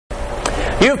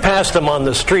You've passed them on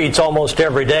the streets almost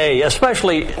every day,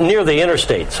 especially near the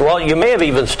interstates. Well, you may have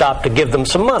even stopped to give them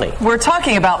some money. We're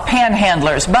talking about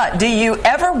panhandlers, but do you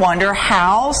ever wonder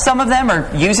how some of them are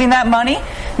using that money?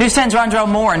 News 10's Rondrell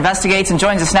Moore investigates and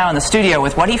joins us now in the studio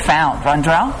with what he found.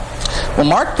 Rondrell? Well,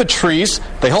 Mark Patrice,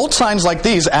 they hold signs like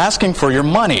these asking for your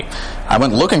money. I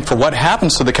went looking for what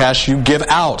happens to the cash you give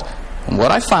out. And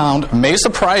what I found may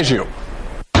surprise you.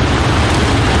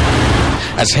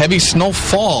 As heavy snow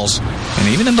falls, and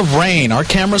even in the rain, our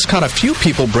cameras caught a few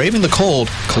people braving the cold,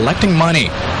 collecting money.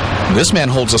 This man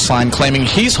holds a sign claiming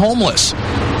he's homeless.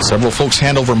 Several folks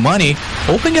hand over money,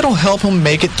 hoping it'll help him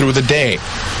make it through the day.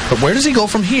 But where does he go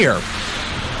from here?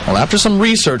 Well, after some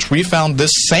research, we found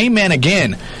this same man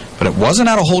again, but it wasn't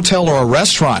at a hotel or a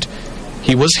restaurant.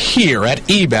 He was here at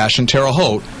EBASH in Terre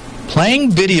Haute,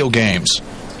 playing video games.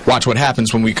 Watch what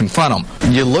happens when we confront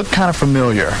him. You look kind of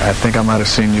familiar. I think I might have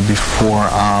seen you before.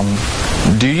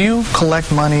 Do you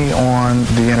collect money on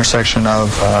the intersection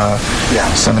of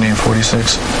 70 and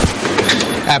 46?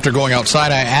 After going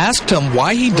outside, I asked him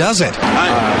why he does it.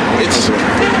 It's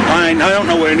fine. I don't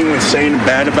know what anyone's saying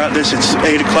bad about this. It's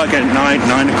 8 o'clock at night,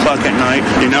 9 o'clock at night.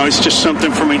 You know, it's just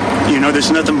something for me. You know,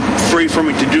 there's nothing free for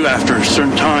me to do after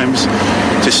certain times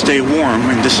to stay warm,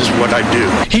 and this is what I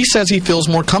do. He says he feels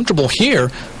more comfortable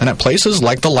here than at places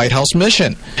like the Lighthouse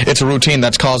Mission. It's a routine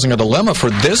that's causing a dilemma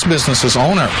for this business's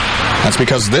owner. That's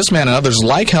because this man and others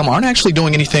like him aren't actually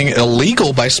doing anything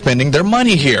illegal by spending their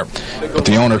money here. But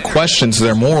the owner questions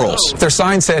their morals. If their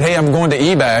sign said, hey, I'm going to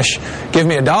EBASH, give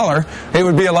me $1, it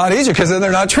would be a lot easier because then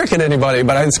they're not tricking anybody.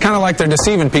 But it's kind of like they're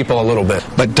deceiving people a little bit.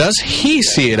 But does he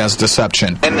see it as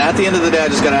deception? And at the end of the day, I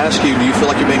just got to ask you, do you feel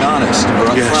like you're being honest or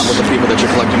upfront with the people that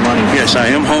you're collecting money from? Yes, I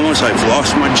am homeless. I've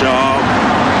lost my job.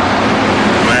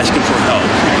 I'm asking for help,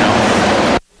 you know.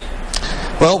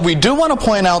 Well, we do want to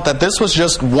point out that this was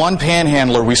just one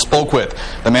panhandler we spoke with.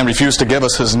 The man refused to give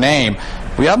us his name.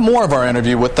 We have more of our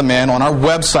interview with the man on our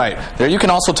website. There you can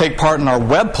also take part in our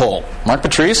web poll. Mark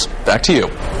Patrice, back to you.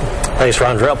 Thanks,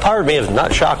 Rondrell. Part of me is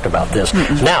not shocked about this.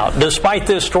 Now, despite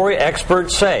this story,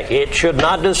 experts say it should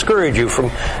not discourage you from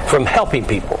helping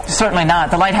people. Certainly not.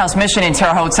 The Lighthouse Mission in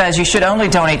Terre Haute says you should only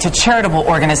donate to charitable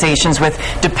organizations with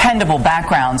dependable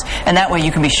backgrounds, and that way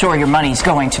you can be sure your money's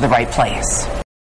going to the right place.